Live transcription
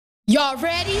Y'all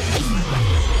ready?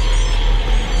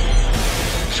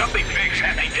 Something big's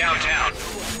happening downtown.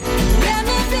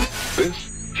 This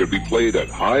should be played at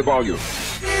high volume,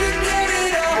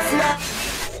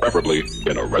 preferably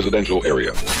in a residential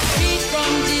area.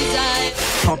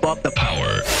 Pump up the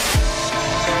power.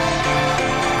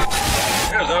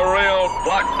 Here's a real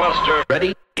blockbuster.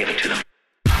 Ready? Give it to them.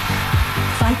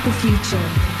 Fight the future.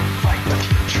 Fight the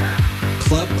future.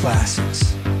 Club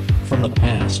classics from the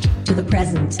past To the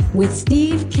present with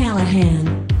Steve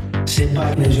Callahan. Sit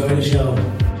back and enjoy the show.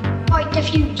 Fight the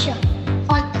future.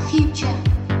 Fight the future.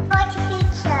 Fight the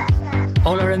future.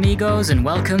 Hola amigos and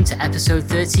welcome to episode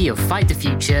 30 of Fight the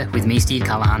Future with me, Steve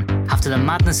Callahan. After the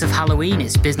madness of Halloween,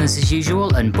 it's business as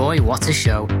usual, and boy, what a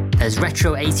show. There's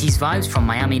retro 80s vibes from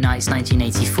Miami Nights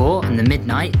 1984 and The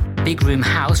Midnight, Big Room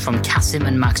House from Kasim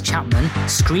and Max Chapman,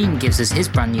 Scream gives us his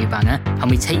brand new banger, and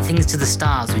we take things to the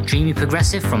stars with dreamy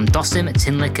progressive from Dossim,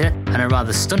 Tin Liquor, and a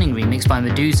rather stunning remix by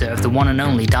Medusa of the one and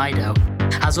only Dido.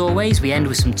 As always, we end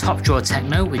with some top drawer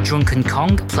techno with Drunken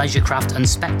Kong, Pleasurecraft and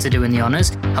Spectre doing the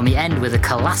honours, and we end with a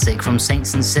classic from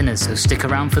Saints and Sinners, so stick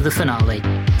around for the finale.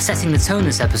 Setting the tone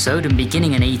this episode and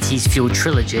beginning an 80s fueled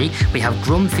trilogy, we have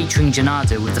Grum featuring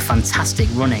Janado with the fantastic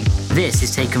Running. This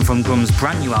is taken from Grum's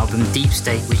brand new album Deep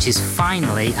State, which is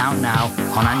finally out now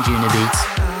on Anjuna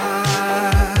Beats.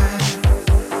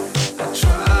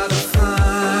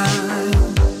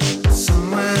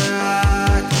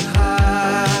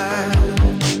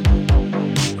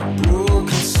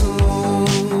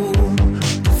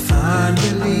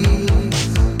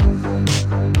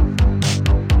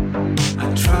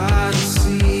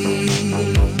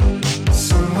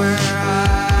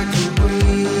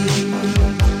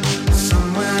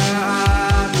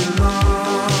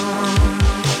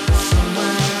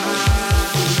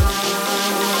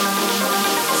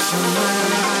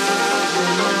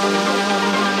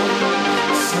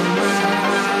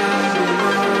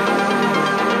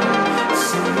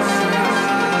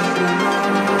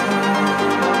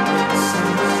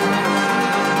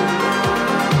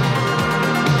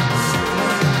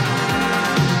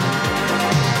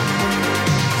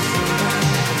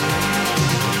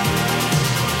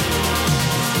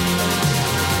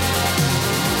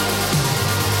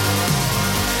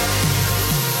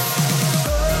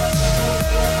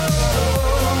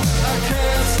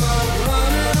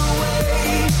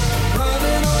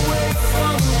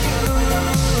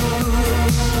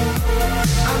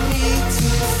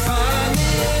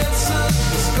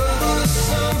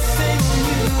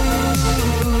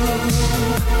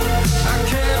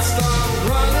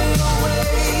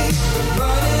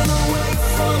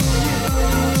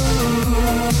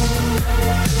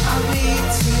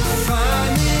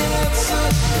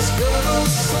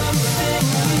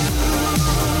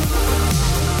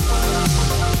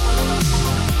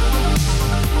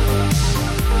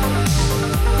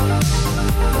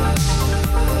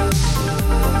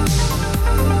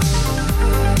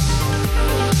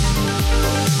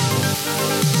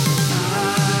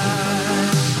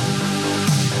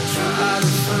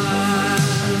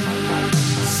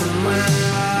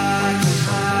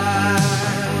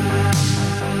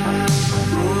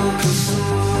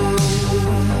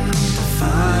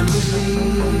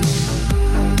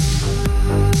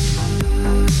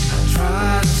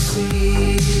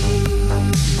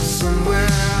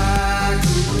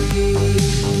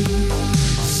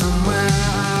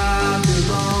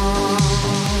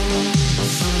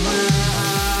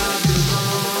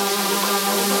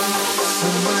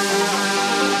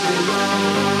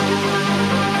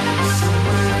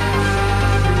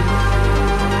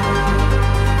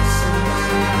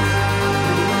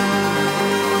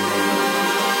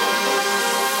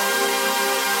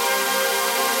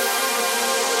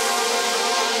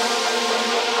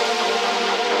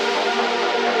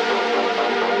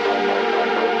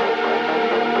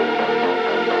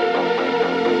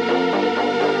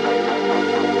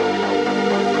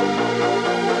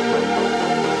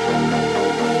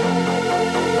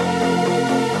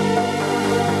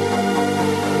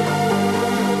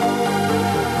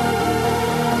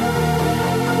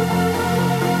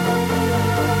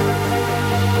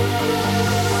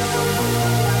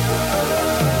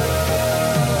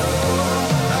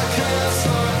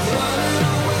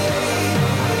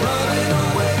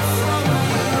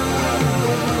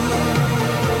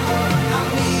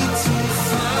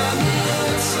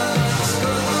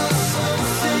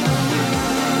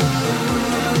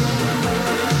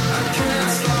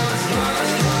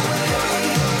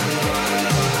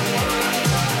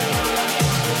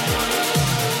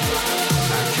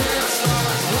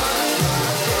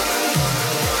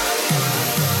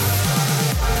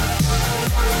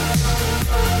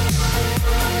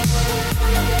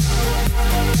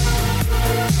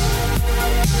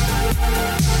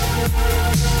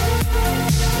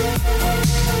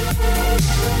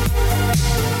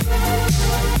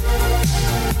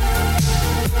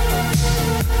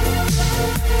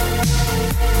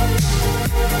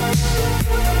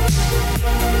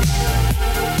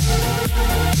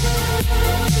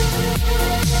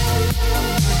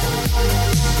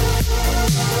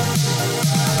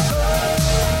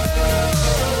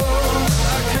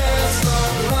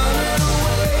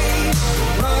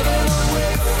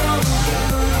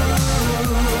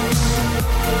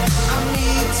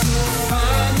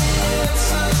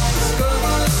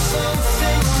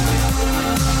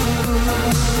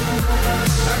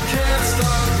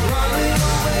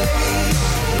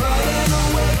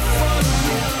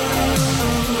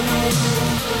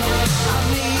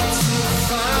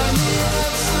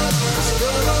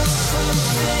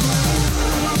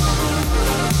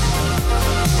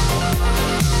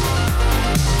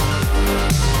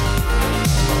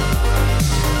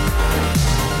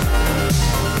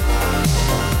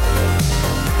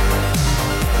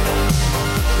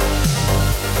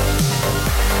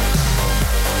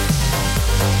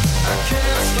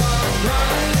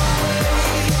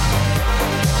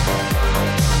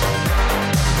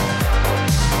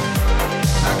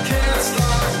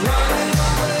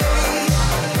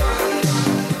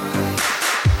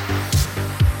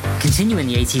 Continuing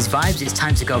the 80s vibes, it's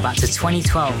time to go back to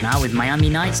 2012 now with Miami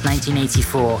Nights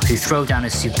 1984, who throw down a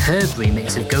superb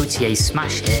remix of Gautier's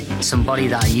smash hit, Somebody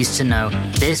That I Used to Know.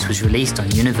 This was released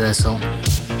on Universal.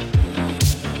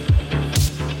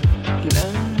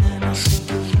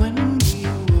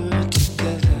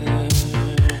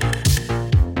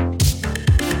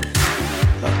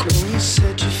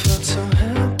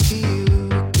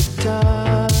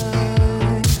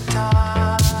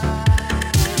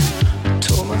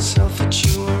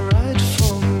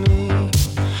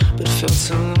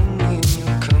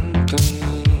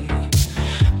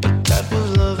 But that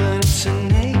was love and it's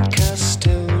innate, I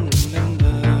still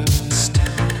remember.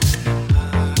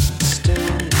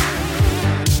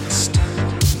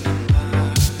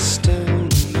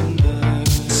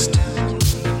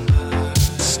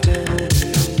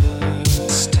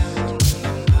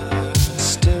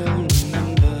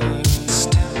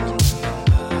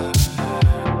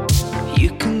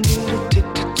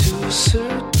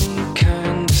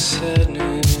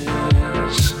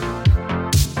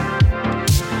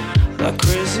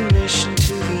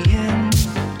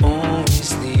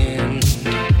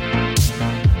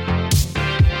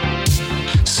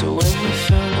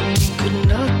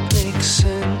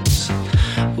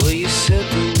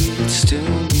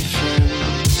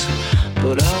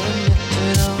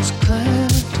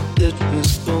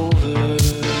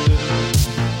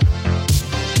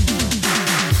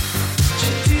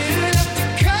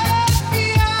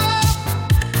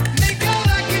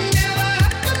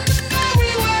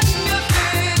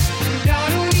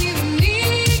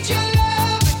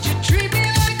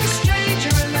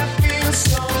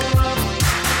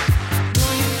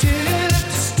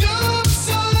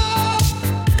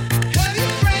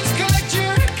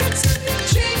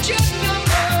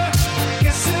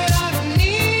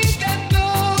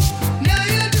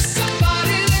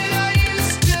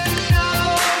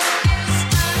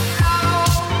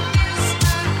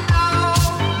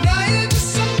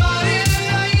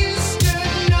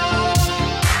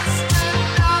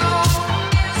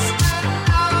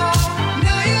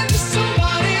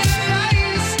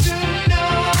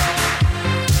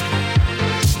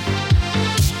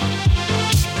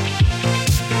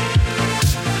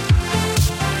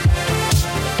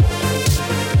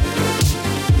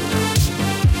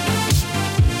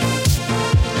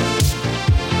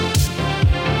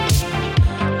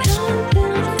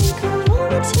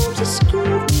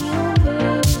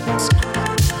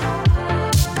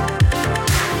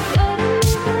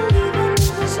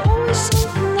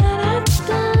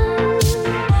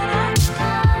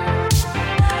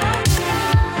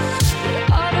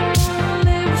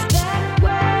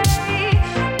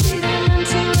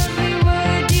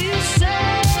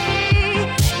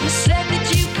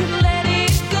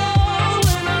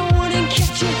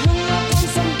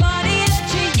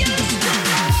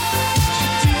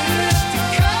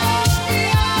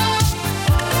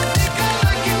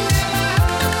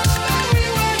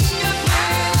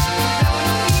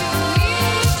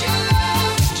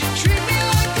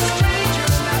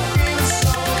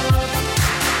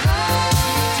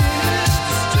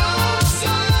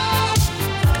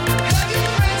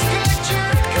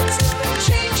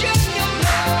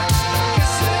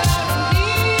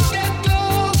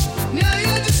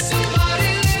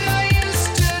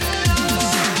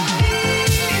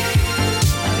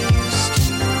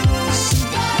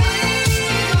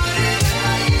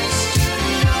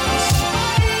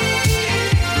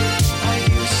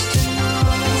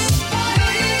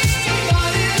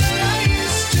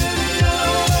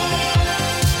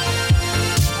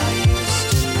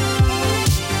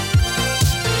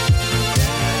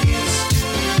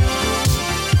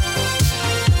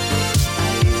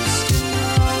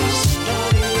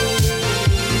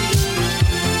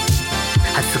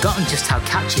 forgotten just how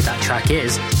catchy that track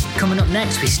is. Coming up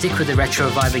next, we stick with the retro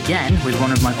vibe again with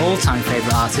one of my all-time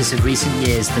favourite artists of recent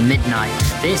years, The Midnight.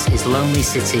 This is Lonely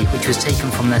City, which was taken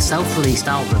from their self-released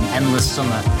album Endless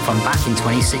Summer from back in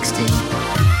 2016.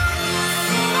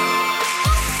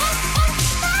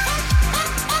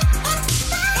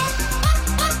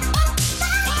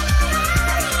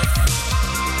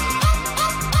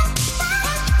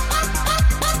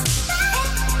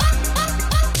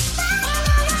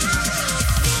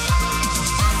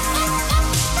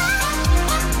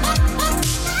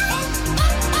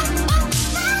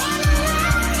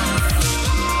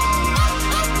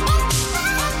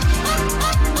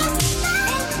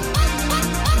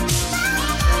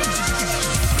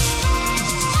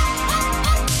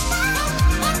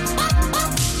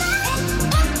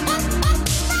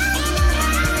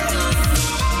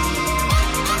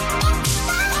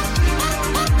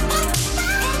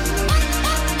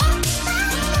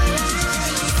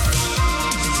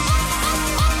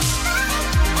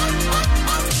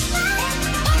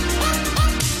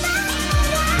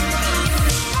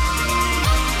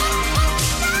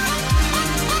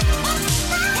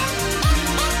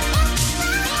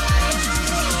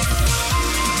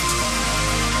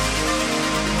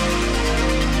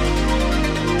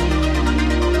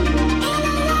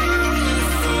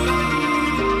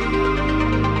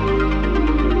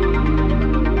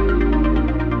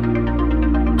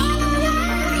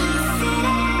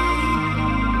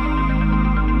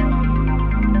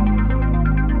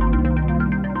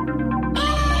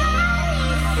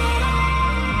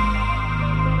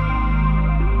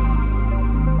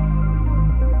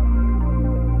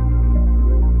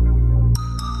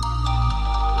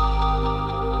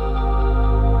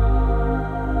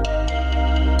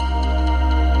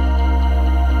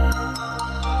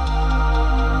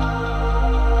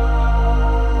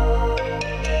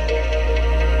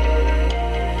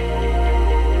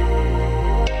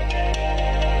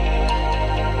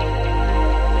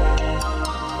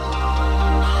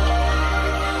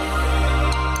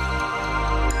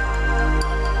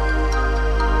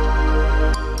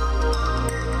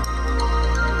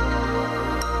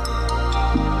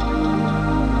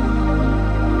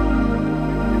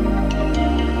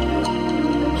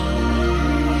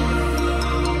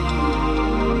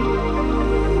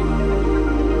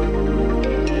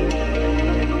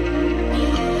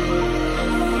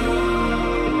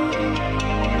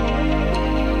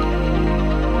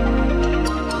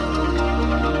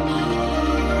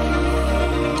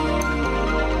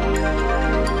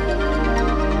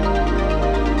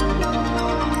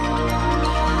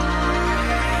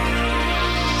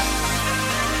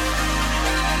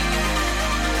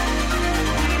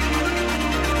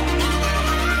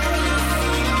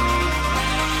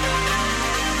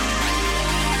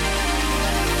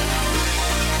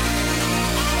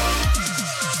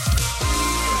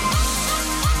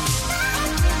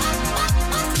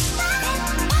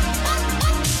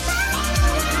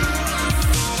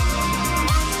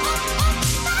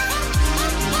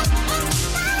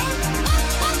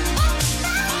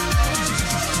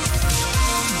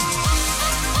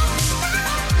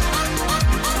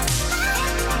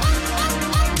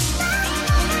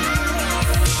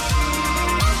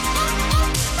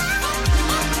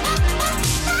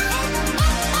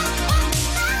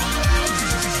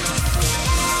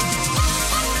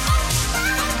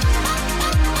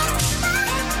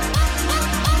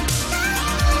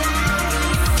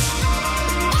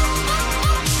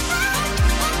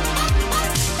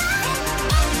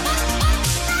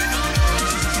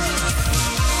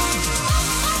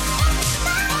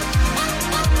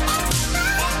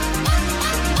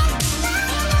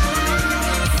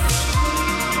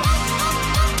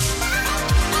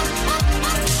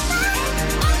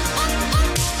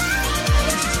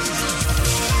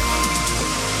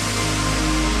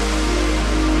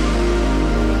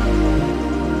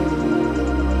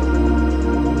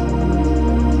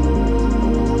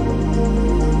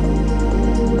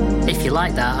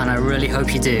 like that, and I really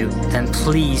hope you do, then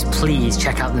please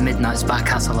check out The Midnight's back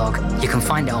catalogue. You can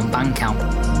find it on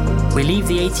Bandcamp. We leave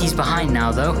the 80s behind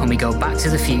now though, and we go back to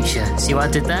the future. See what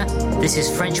I did there? This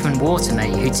is Frenchman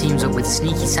Watermate, who teams up with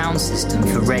Sneaky Sound System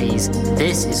for Raise.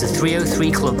 This is the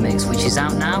 303 Club Mix, which is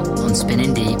out now on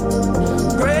Spinning Deep.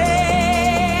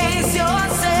 Raise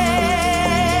yourself.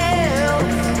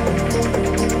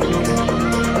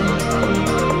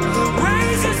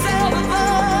 Raise yourself above.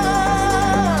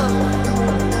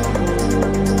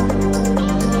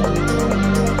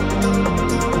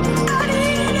 I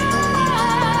need to know,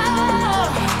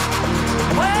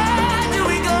 where do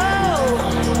we go?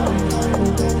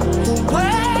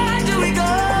 Where do we go?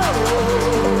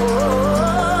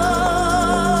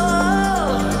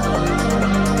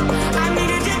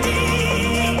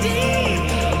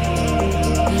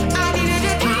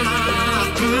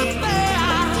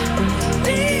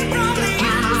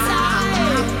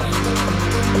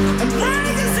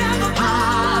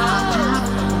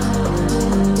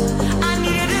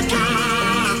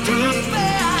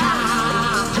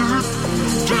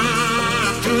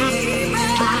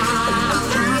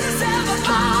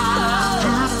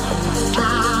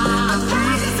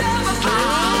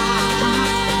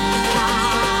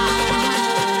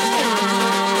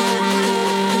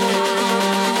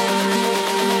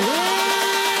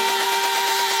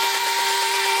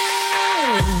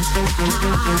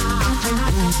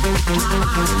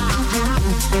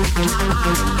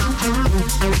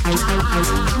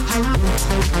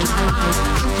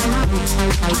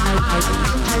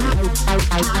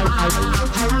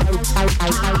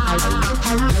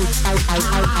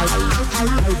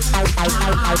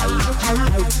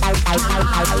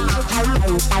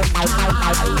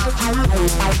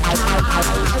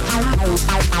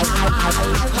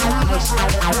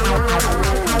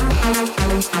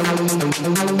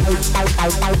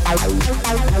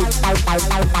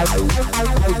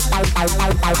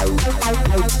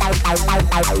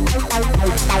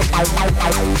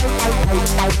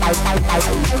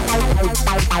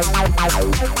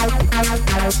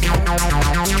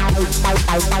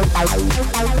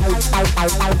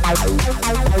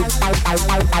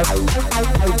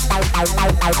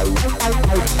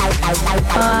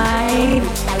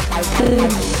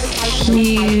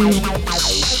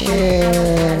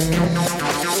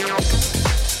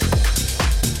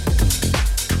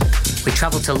 We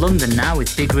travel to London now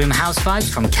with Big Room House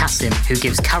vibes from Kasim, who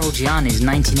gives Karol Gianni's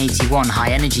 1981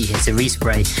 high energy hit a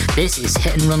respray. This is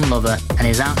Hit and Run Lover and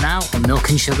is out now on Milk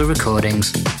and Sugar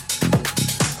Recordings.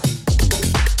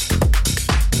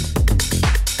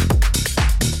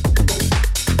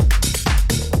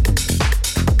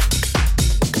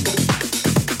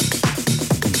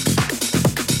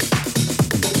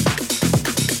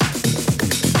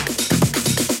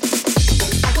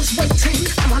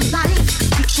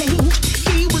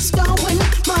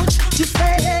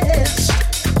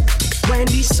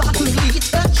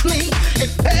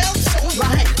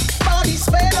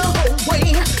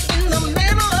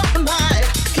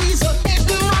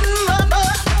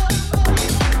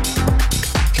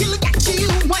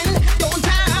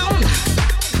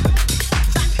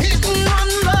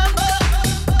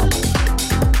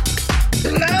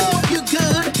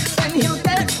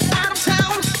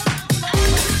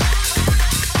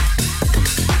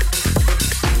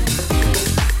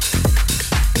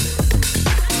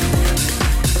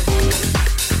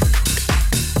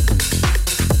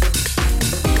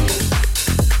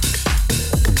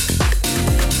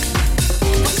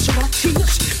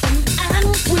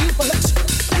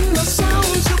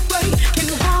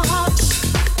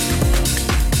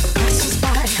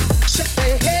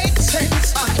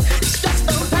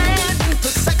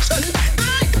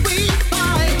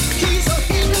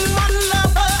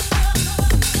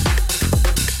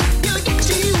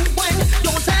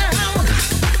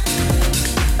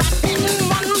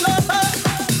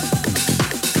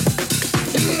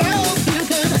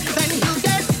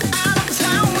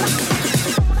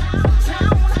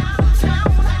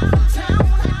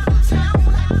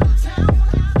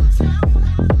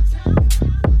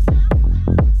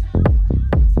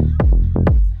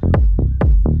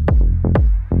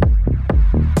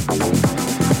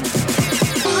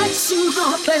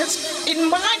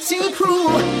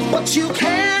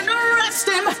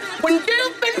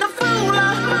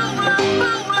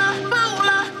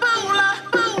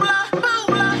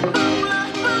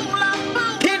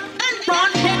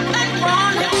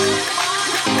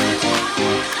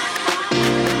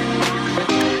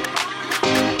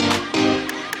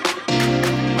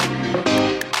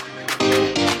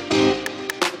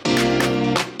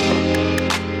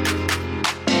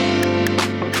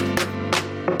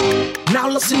 Now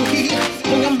listen here,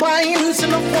 when your mind's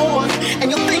in a fog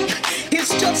and you think it's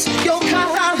just your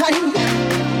kind,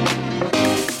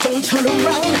 don't turn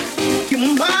around, you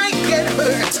might get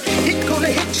hurt. It could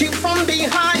hit you from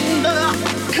behind the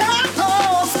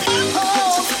cause.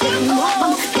 Hit 'em up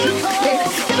on hit,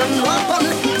 hit 'em up on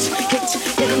hit,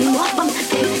 hit 'em up on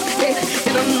hit,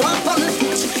 hit 'em up on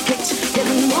hit, hit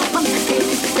 'em up on hit,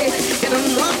 hit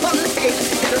 'em up on hit,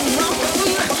 hit 'em up on.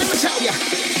 Let me tell ya.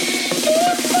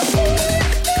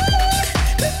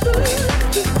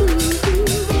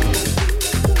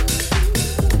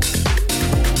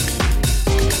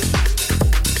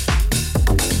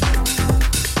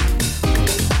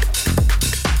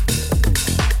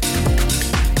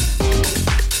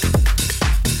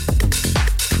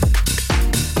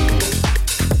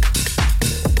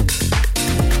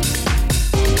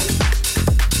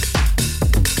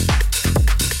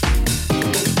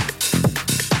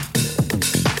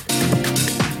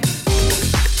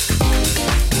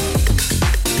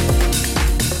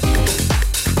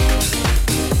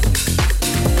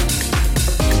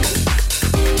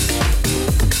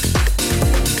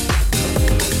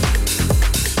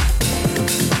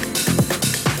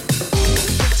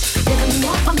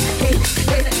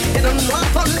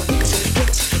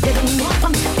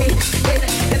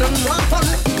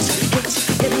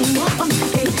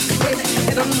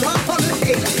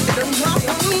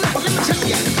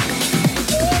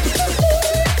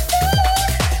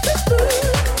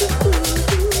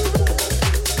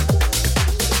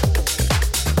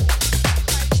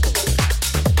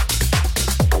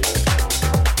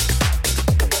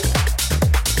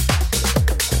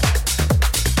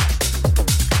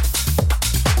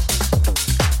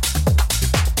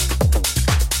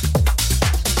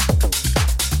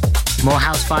 More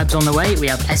house vibes on the way. We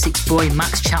have Essex boy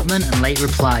Max Chapman and Late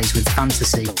Replies with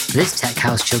Fantasy. This tech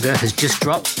house chugger has just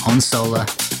dropped on Solar.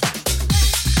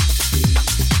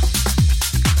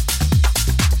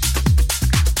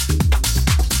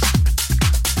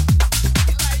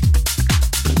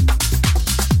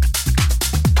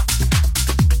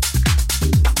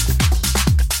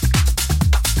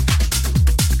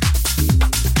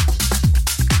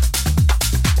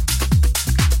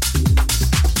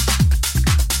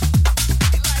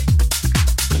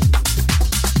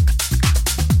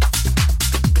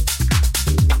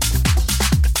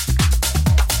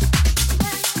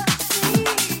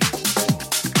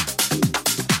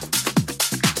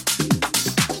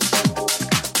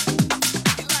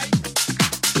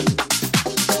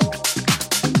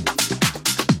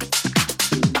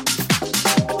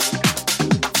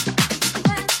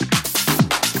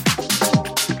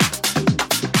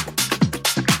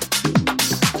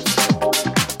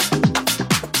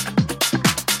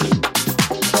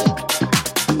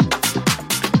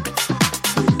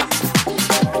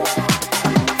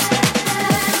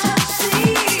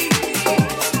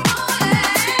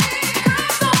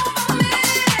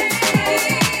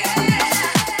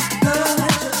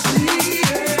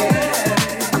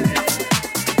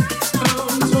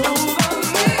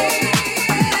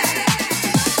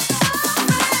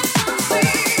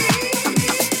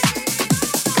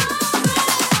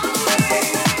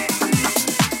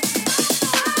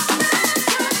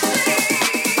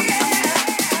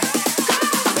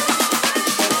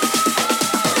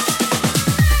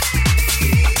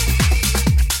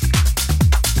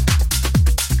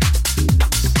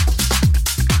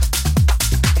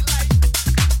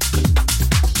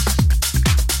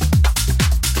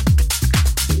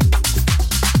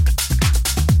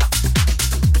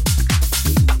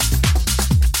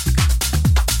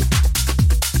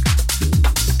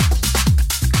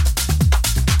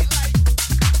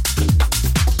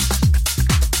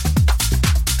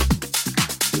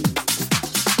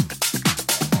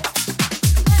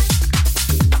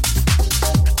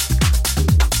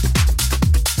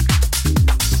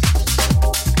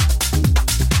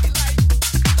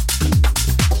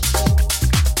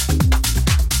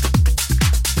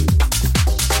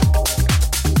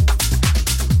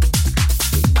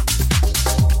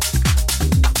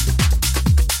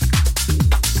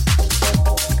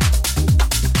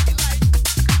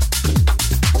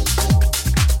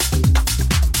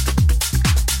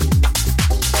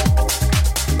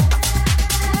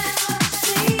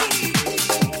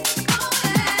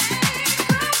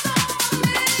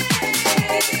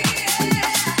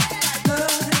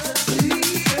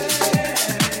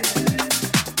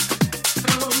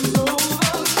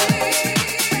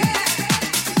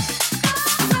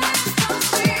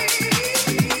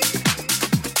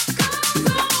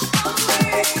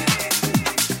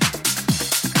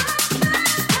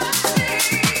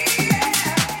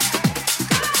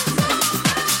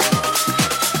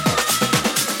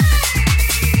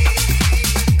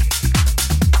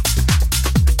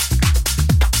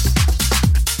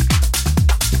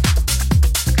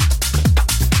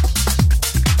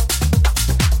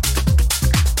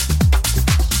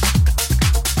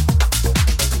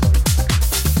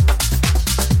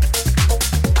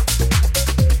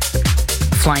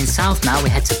 Flying south now, we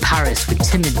head to Paris with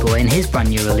Timid Boy and his brand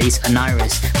new release,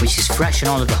 Oniris, which is fresh on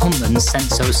all of the Humpman's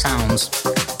Senso sounds.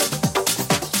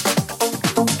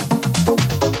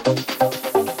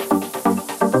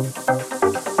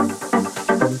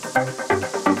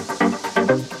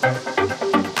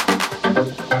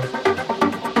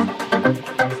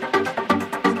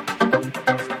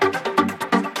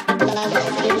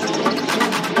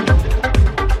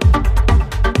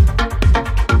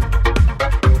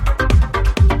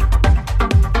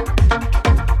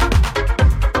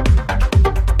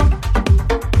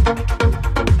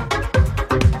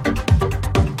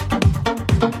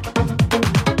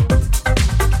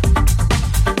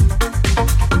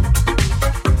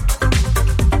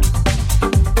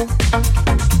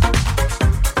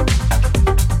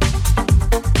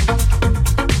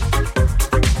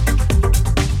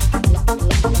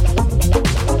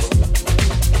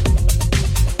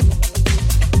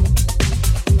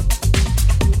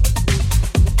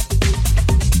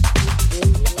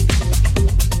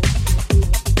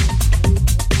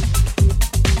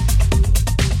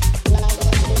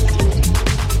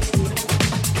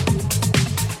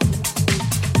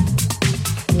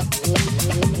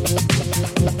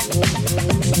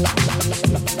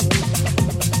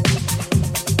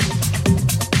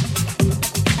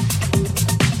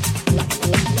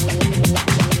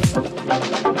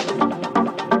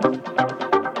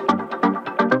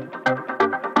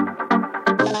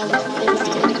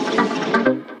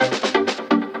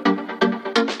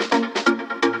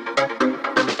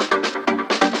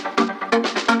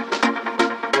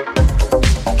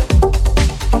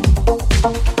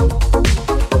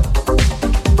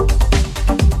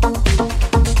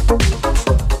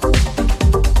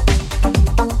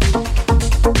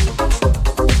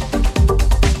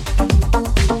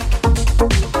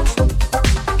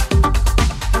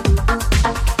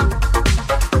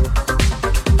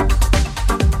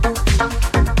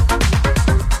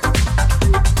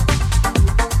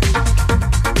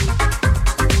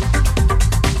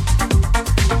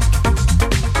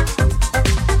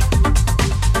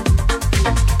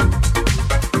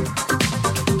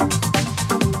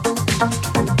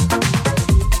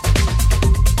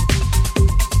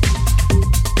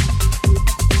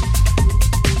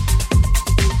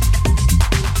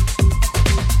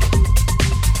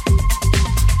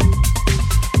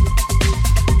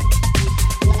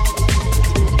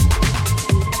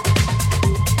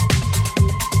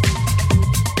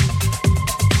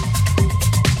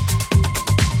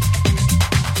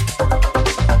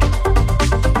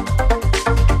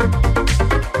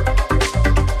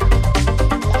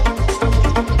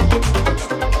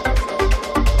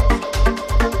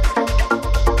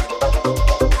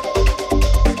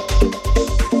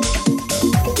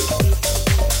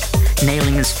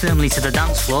 firmly to the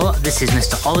dance floor, this is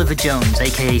Mr. Oliver Jones,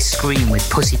 aka Scream with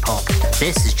Pussy Pop.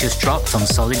 This has just dropped on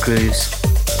Solid Grooves.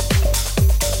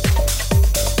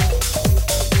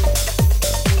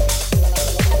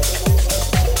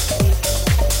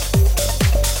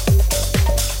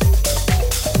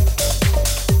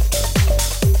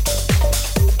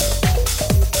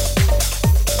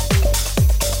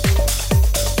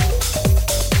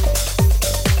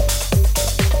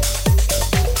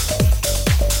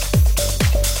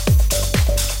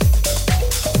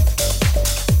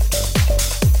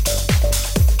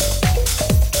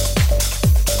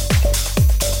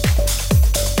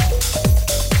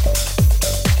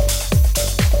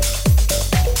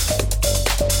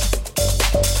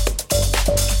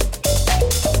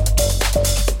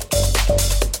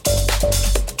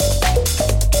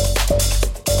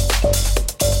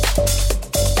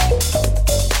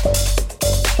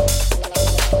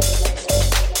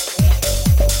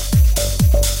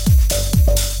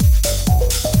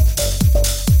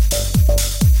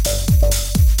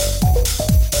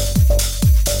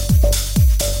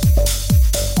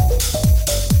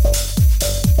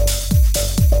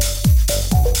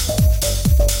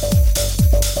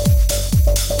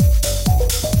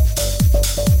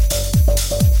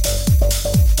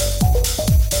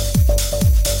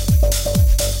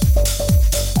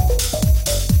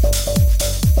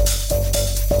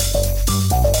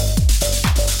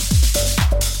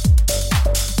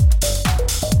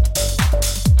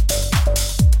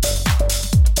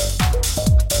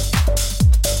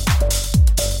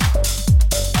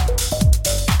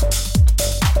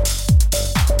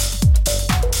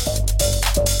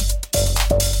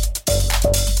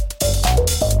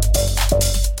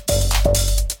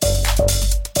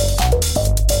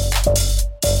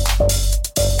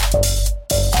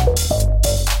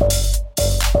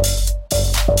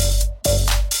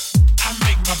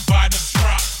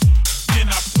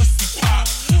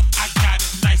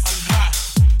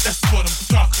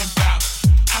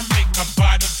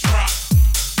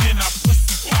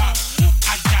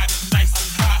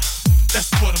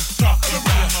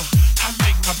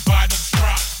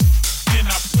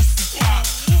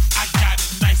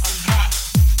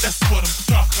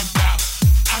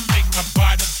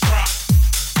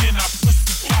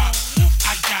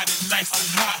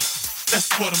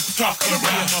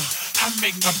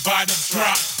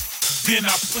 Then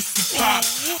I pussy pop,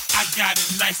 I got it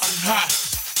nice and hot.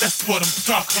 That's what I'm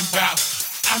talking about.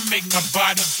 I make my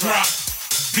body drop.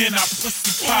 Then I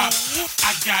pussy pop,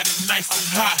 I got it nice and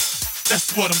hot.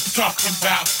 That's what I'm talking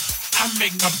about. I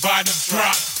make my body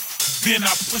drop. Then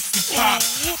I pussy pop,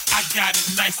 I got it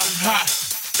nice and hot.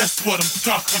 That's what I'm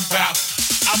talking about.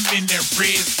 I'm in that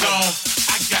red zone,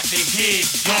 I got the head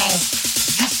gone.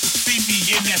 You can see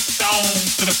me in that stone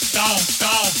to the stone.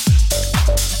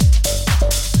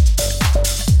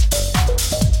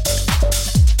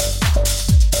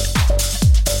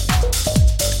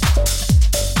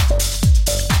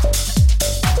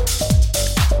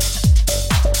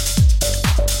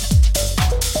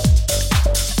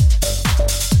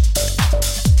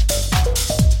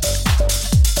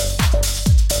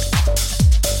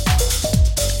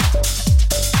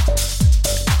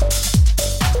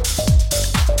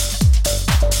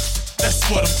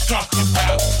 What I'm talking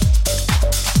about.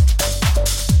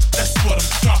 That's what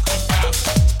I'm talking about.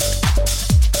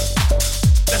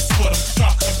 That's what I'm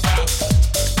talking about.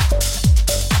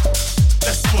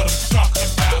 That's what I'm talking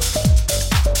about.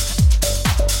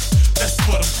 That's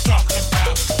what I'm talking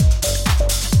about.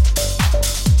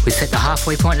 We've hit the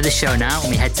halfway point of the show now, and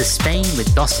we head to Spain with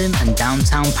Dosim and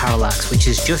Downtown Parallax, which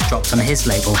has just dropped on his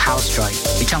label House Strike,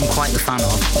 which I'm quite the fan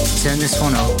of. Turn this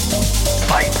one up.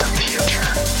 Fight the Future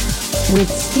with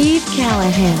Steve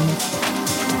Callahan.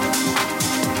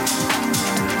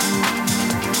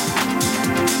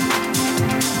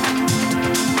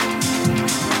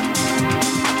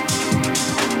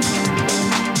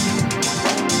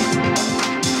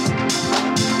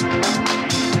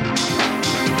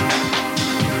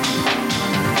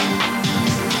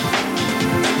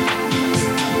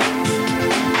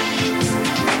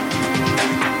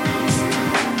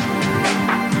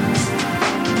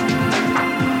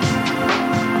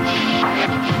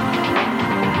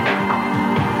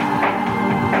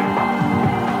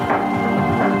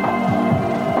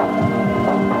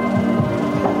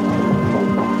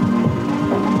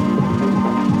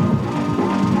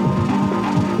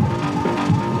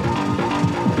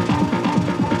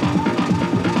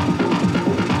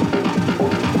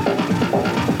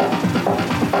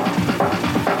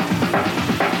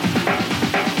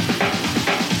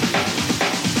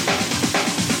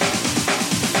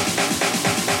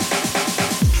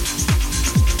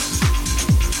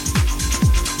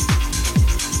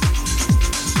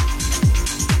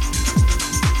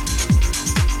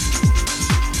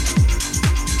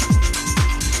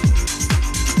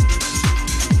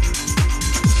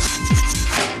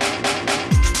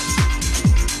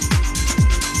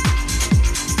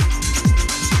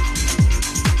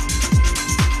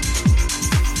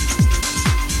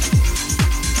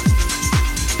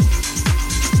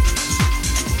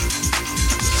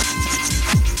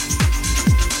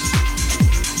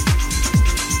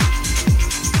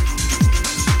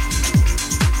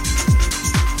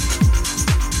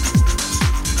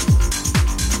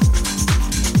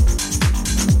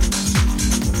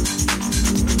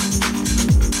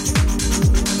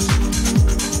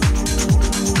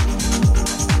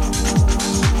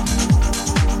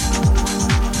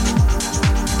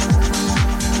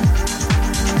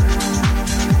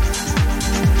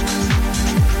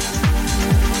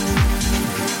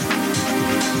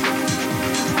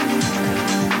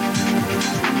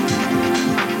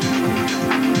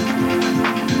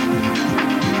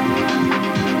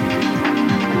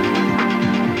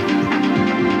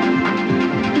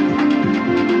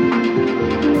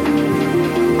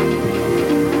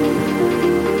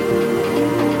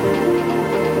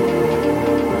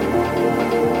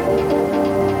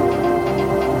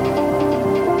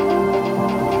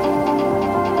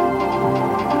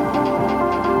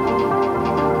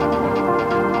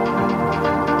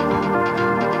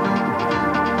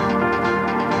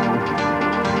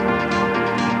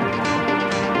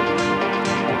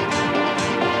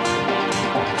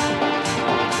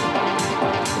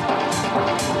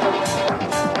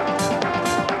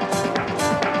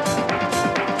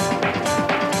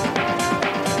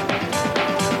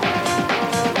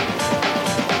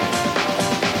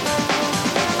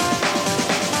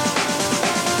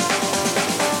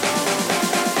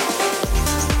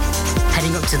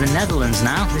 Netherlands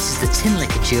now. This is the Tin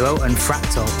Liquor duo and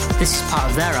Fractal. This is part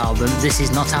of their album This Is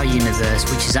Not Our Universe,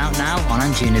 which is out now on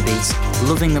Anjuna Beats.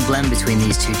 Loving the blend between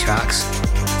these two tracks.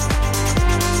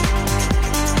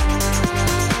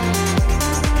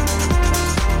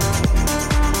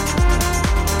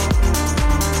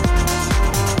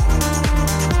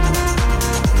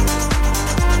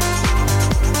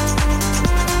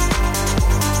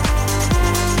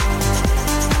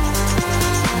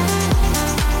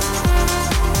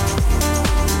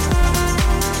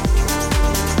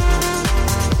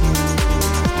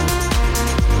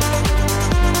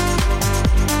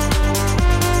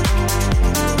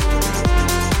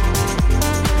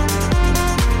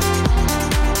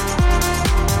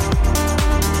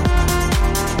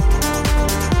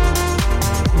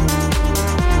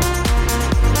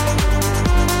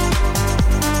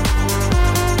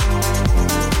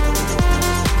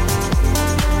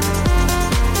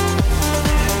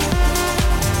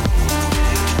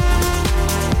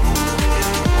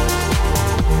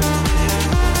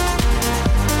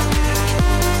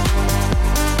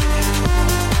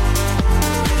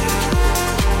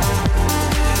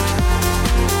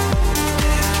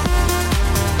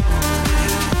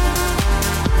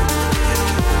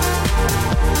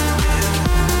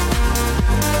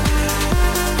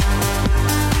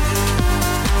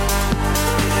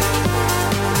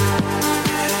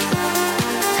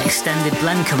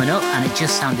 Blend coming up, and it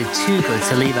just sounded too good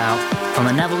to leave out. From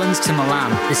the Netherlands to Milan,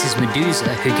 this is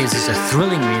Medusa, who gives us a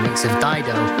thrilling remix of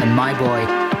Dido and My Boy.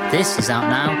 This is out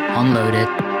now on Loaded.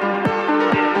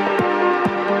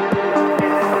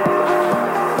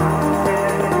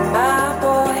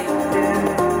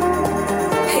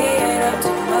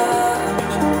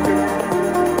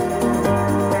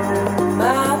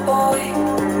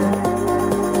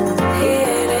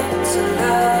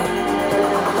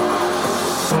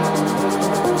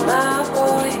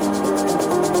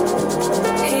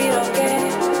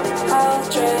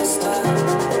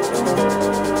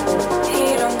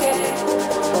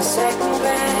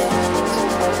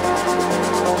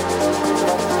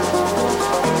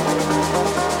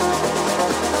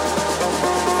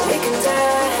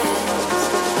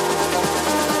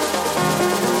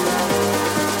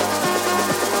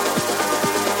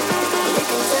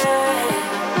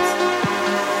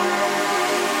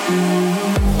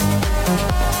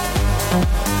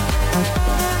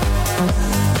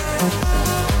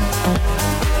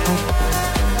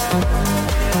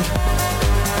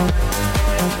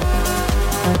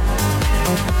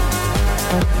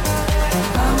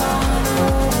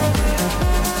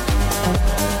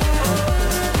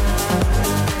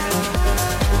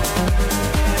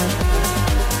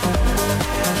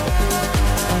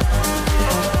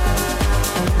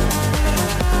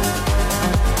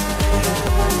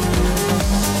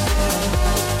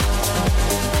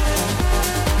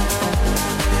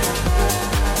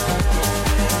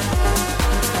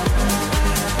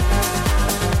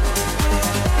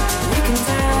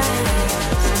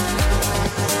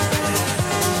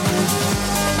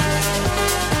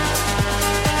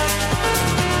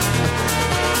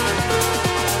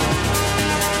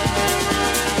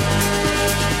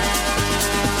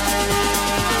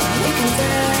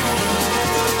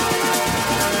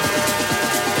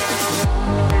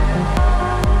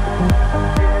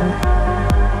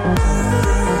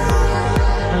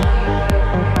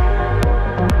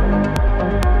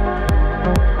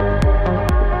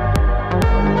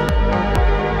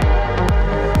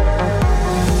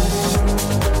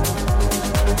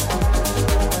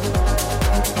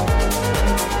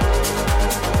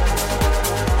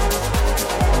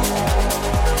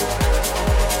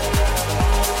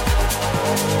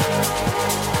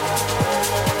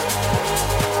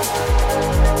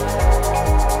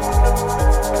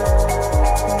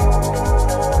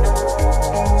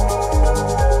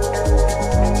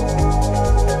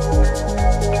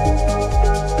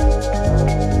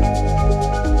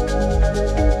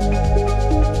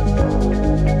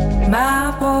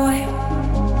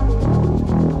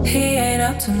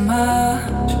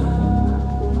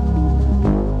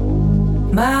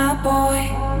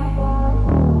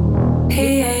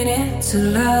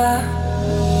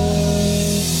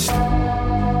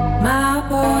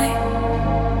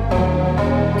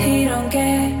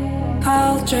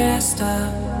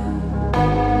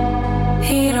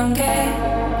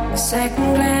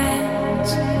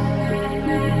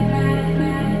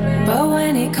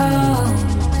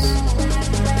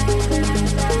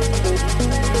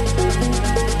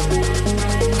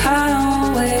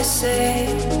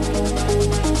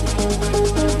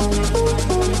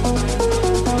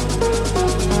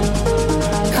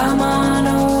 Come on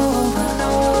over.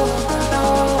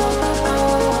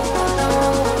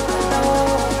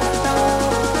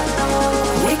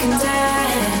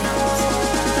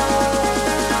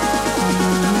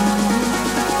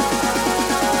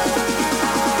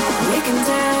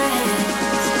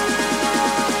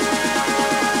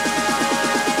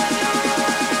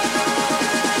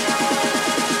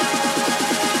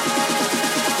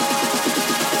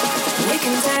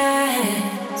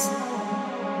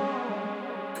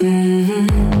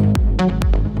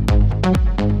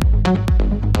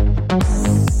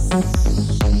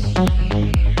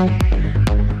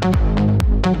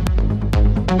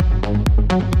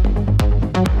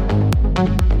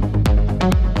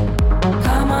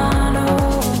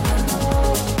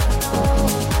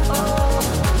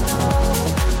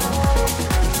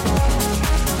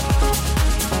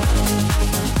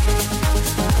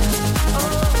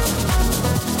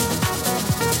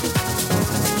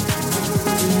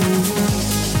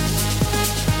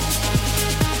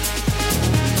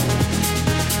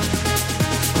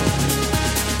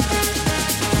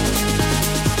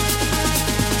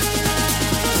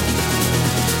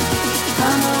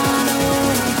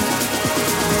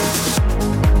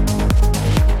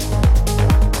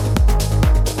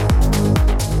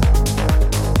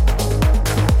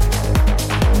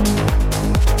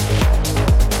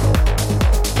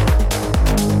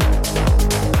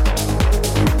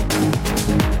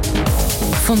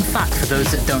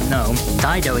 those that don't know,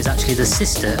 Dido is actually the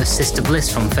sister of Sister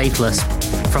Bliss from Faithless.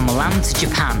 From Milan to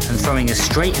Japan and throwing us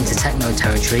straight into techno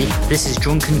territory, this is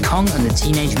Drunken Kong and the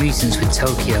Teenage Mutants with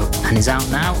Tokyo, and is out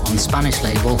now on Spanish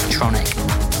label Tronic.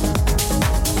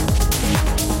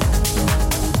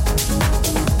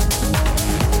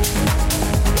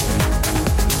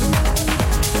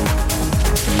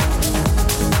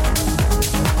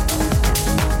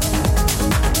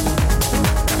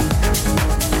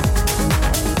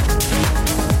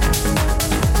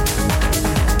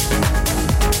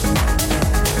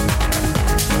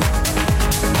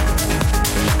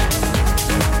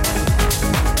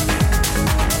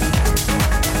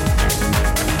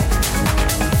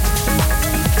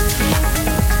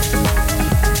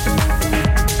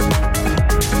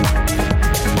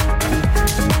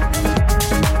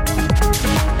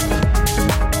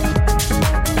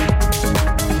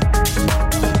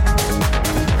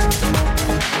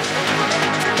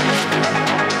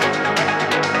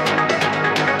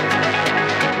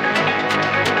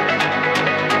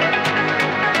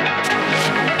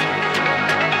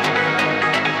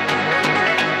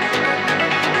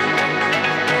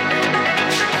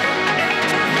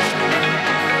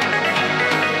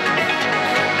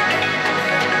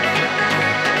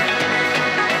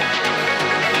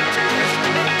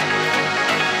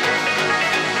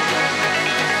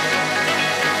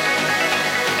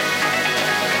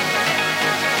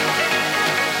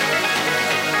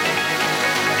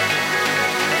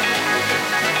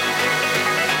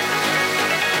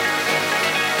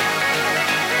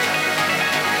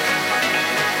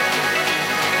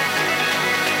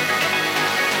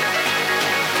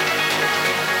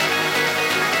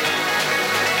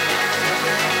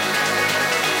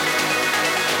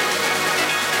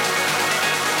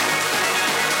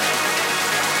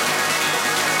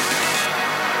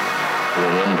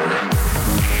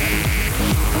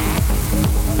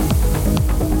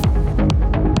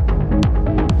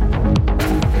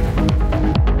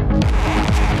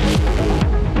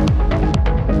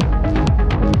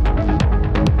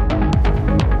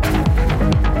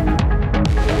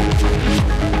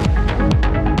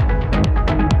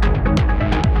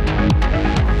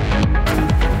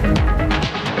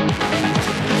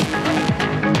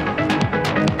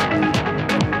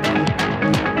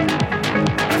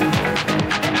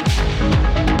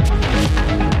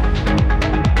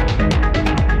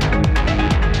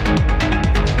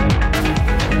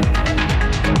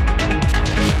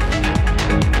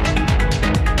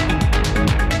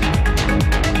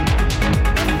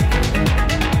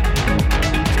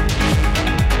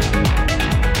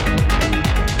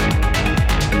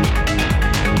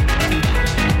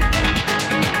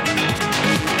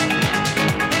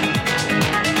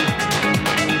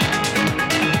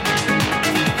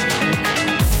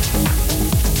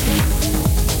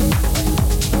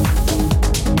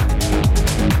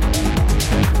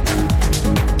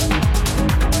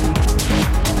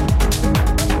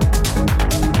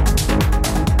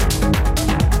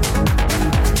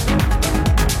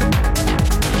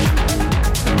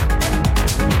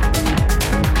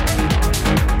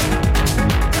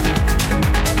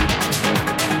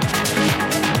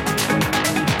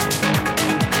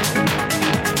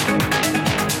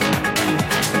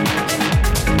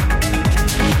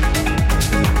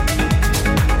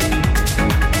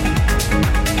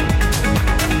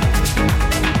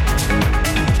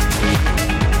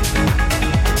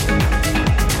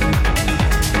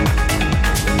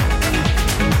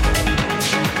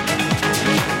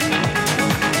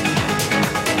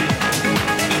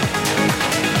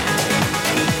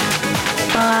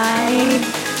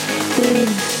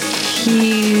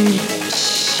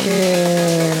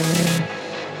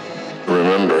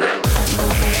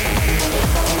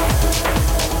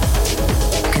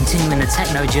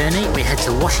 Journey, we head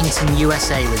to Washington,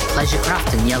 USA with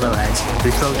Pleasurecraft and Yellowheads,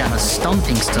 who throw down a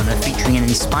stomping stunner featuring an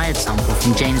inspired sample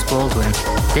from James Baldwin.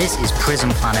 This is Prison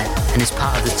Planet and is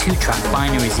part of the 2-track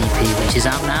Binaries EP, which is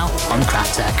out now on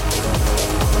Kraftek.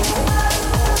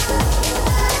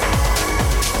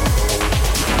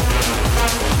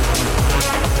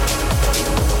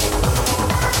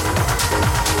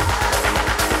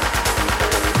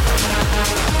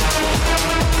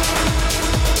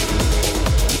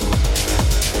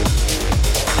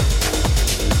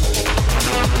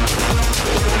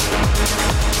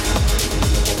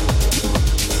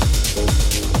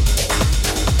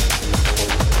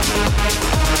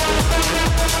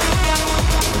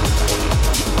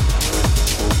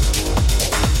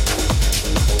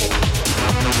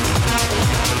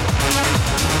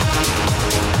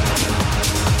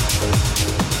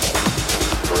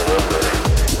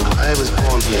 I was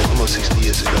born here almost 60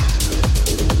 years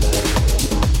ago.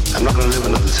 gonna live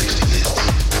another 60 years.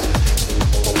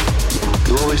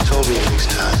 You always told me it takes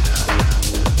time.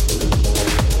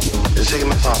 It's taking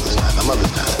my father's time, my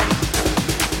mother's time.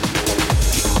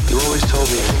 You always told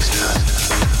me it takes time.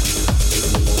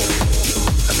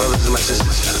 My brother's and my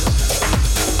sister's time.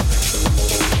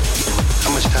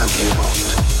 How much time do you want?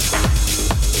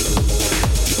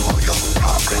 For your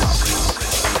progress.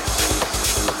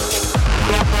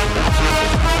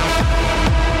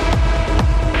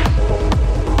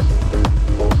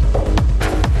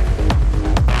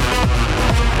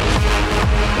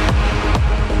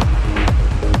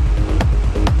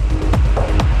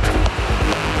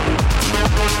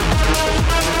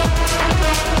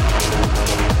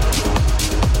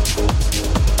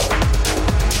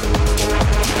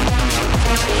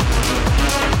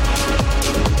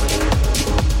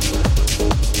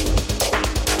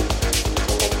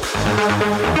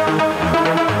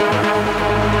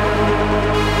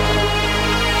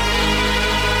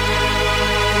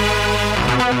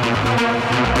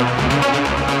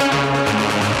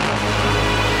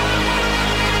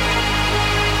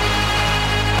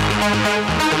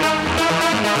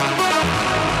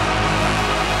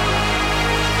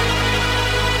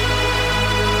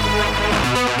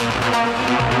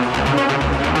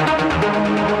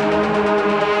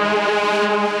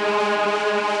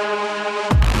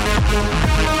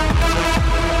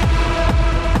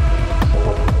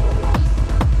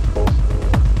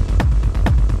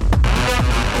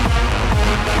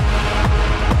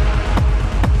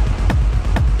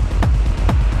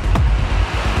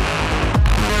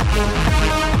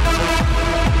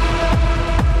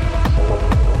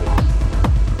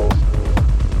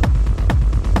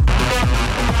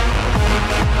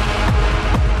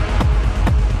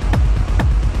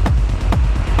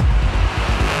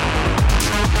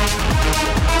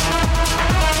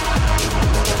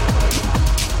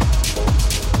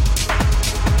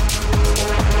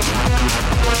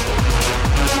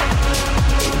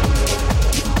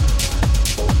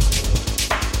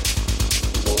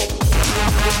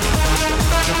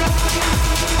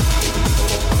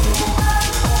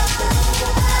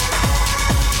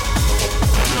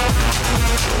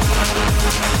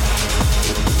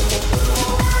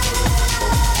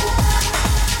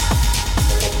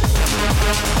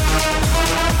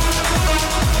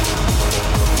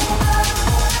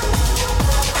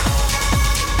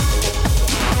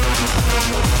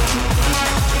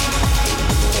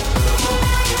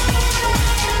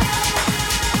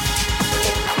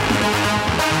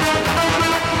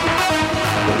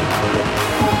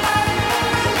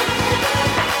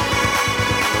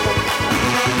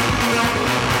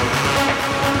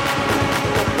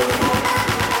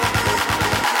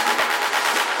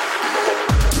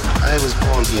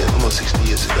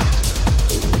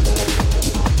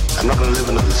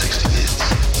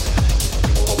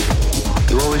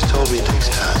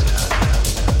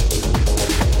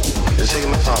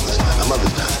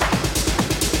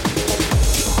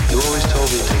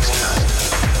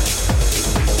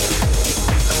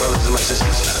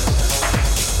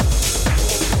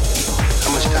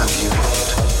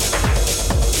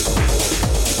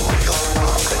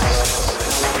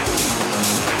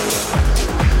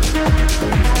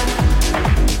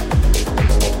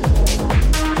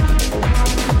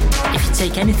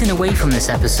 Anything away from this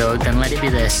episode, then let it be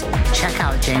this. Check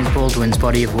out James Baldwin's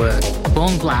body of work.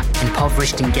 Born black,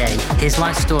 impoverished and gay, his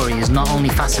life story is not only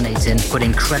fascinating, but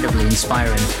incredibly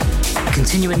inspiring.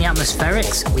 Continuing the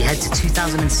atmospherics, we head to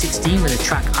 2016 with a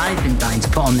track I've been dying to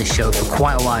put on this show for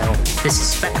quite a while. This is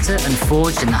Spectre and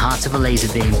Forged in the Heart of a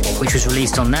Laser Beam, which was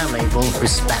released on their label,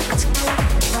 Respect.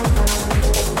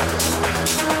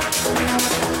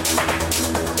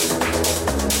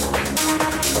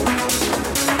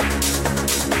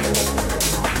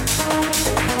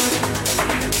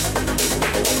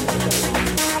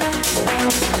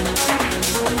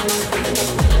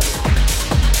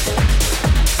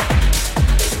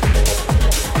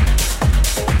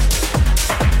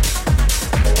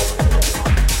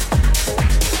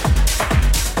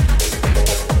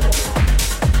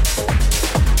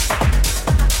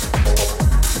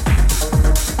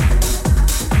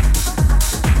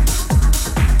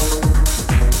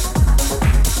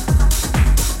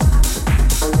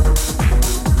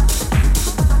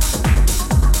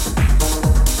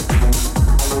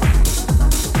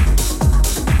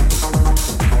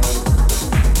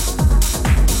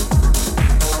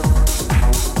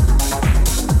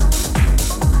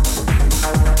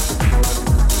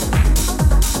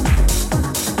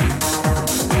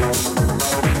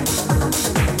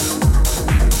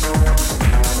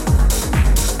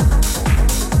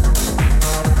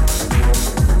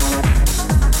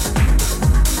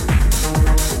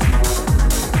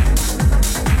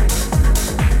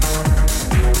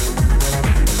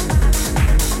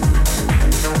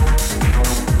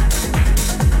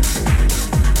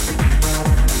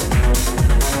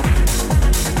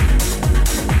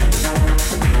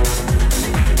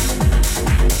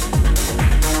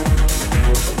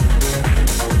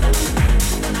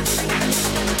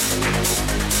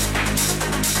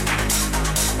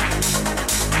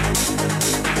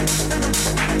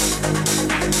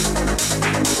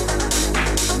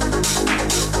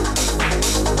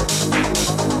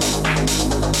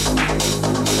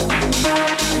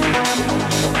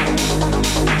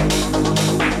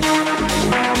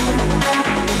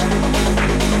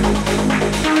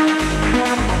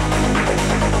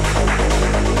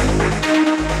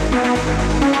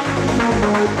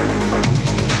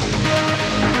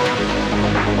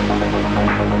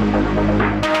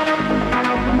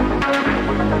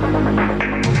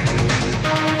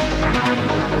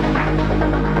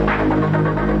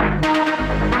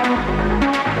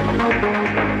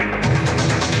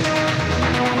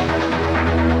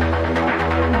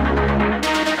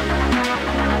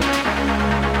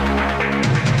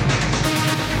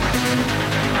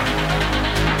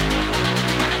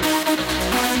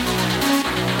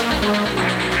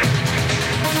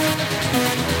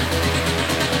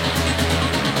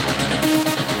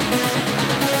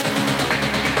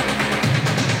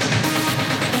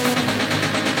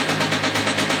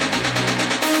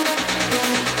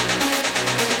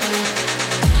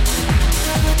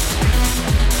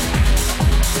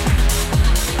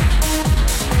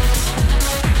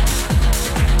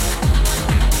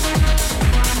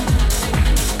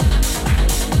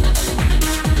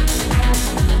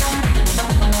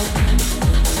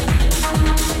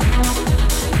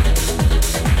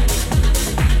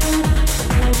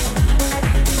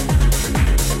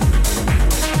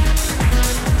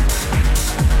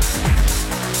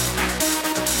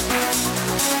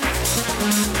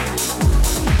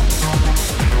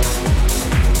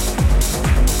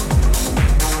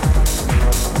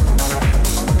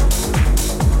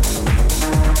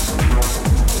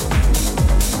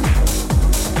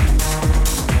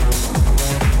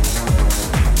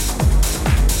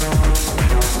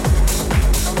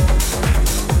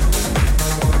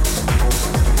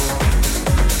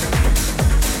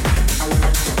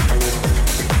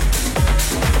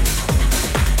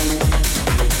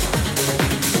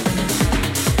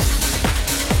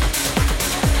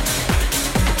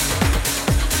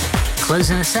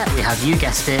 Closing the set, we have, you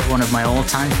guessed it, one of my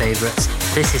all-time favourites.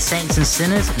 This is Saints and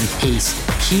Sinners and Peace,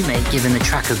 Q-Mate giving the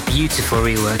track a beautiful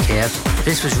rework here.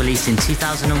 This was released in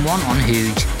 2001 on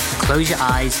Hooge. Close your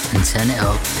eyes and turn it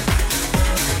up.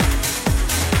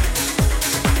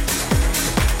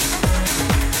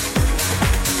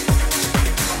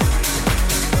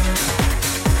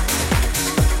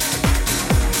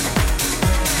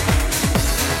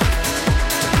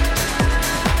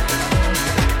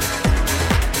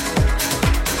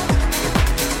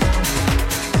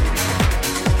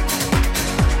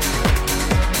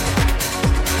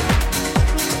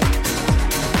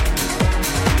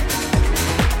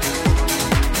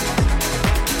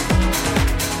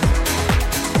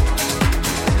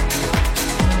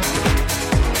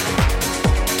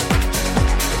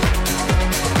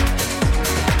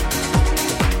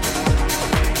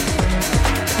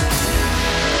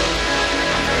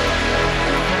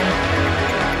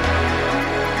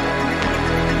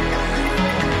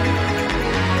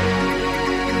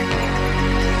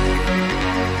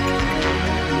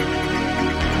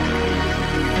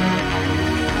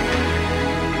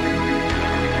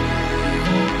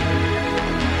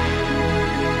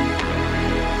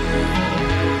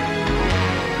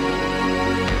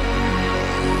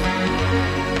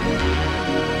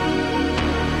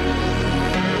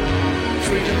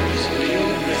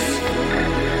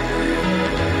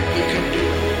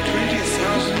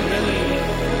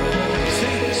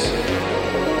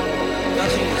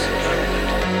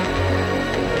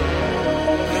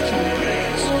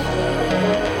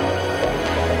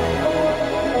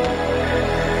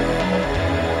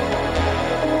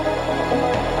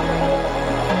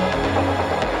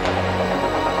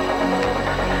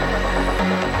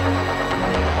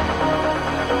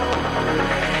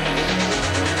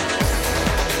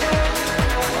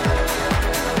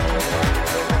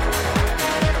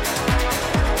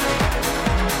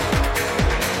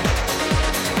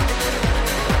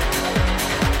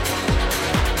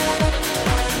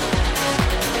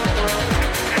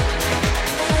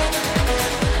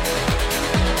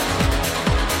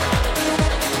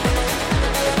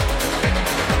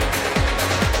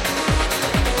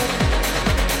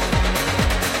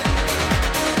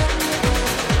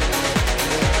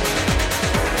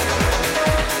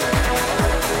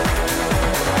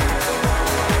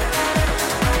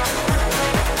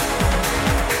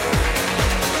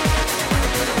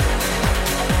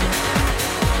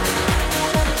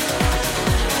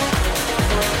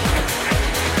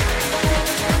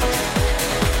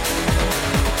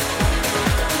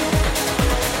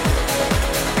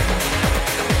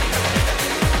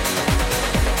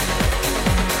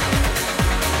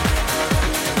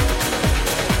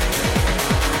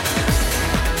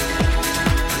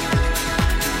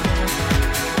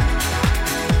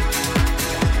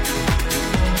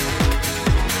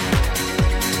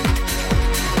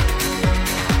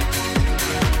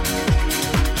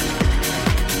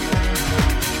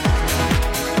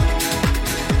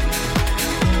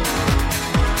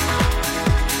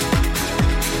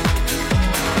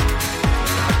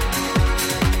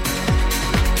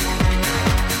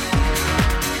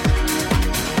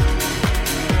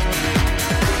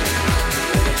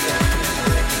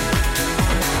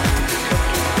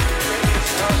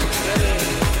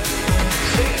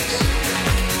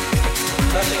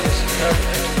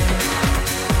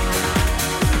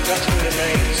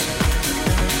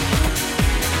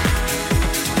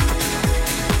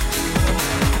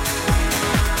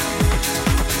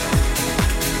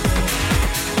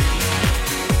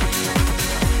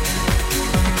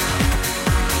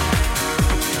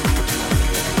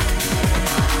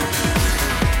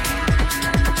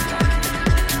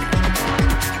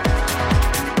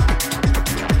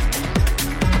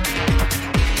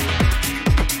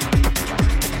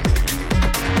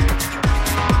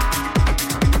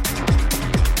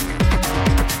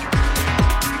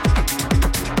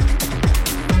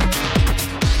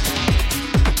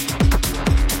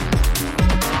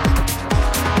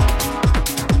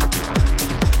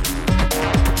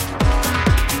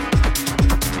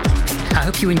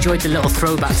 You enjoyed the little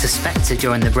throwback to Spectre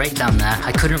during the breakdown there.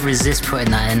 I couldn't resist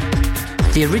putting that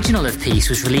in. The original of Peace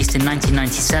was released in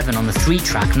 1997 on the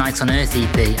 3-track Night on Earth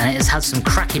EP, and it has had some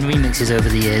cracking remixes over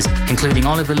the years, including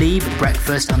Oliver Lieb,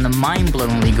 Breakfast, and the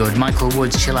mind-blowingly good Michael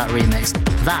Wood's Chill Out remix.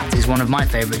 That is one of my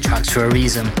favourite tracks for a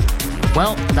reason.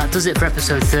 Well, that does it for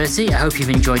episode 30. I hope you've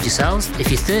enjoyed yourselves.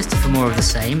 If you're thirsty for more of the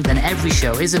same, then every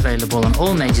show is available on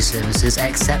all major services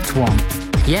except one.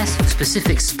 Yes,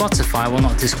 specific Spotify will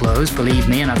not disclose, believe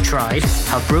me, and I've tried,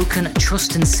 have broken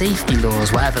trust and safety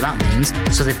laws, whatever that means,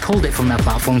 so they've pulled it from their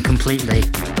platform completely.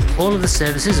 All of the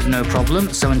services have no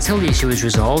problem, so until the issue is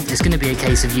resolved, it's going to be a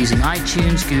case of using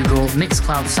iTunes, Google,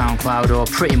 Mixcloud, SoundCloud, or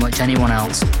pretty much anyone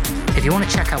else. If you want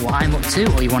to check out what I'm up to,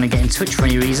 or you want to get in touch for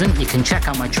any reason, you can check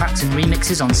out my tracks and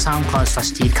remixes on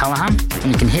SoundCloud/Steve Callahan,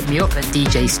 and you can hit me up at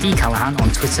DJ Steve Callahan on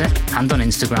Twitter and on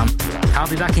Instagram. I'll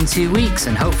be back in 2 weeks,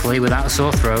 and hopefully without a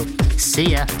sore throat.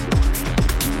 See ya!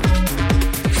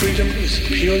 Freedom is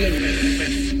purely myth.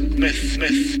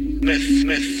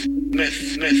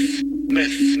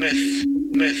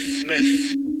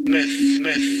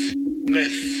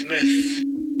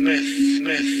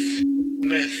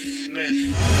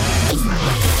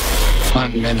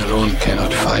 One man alone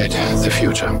cannot fight the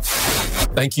future.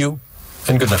 Thank you,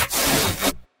 and good night.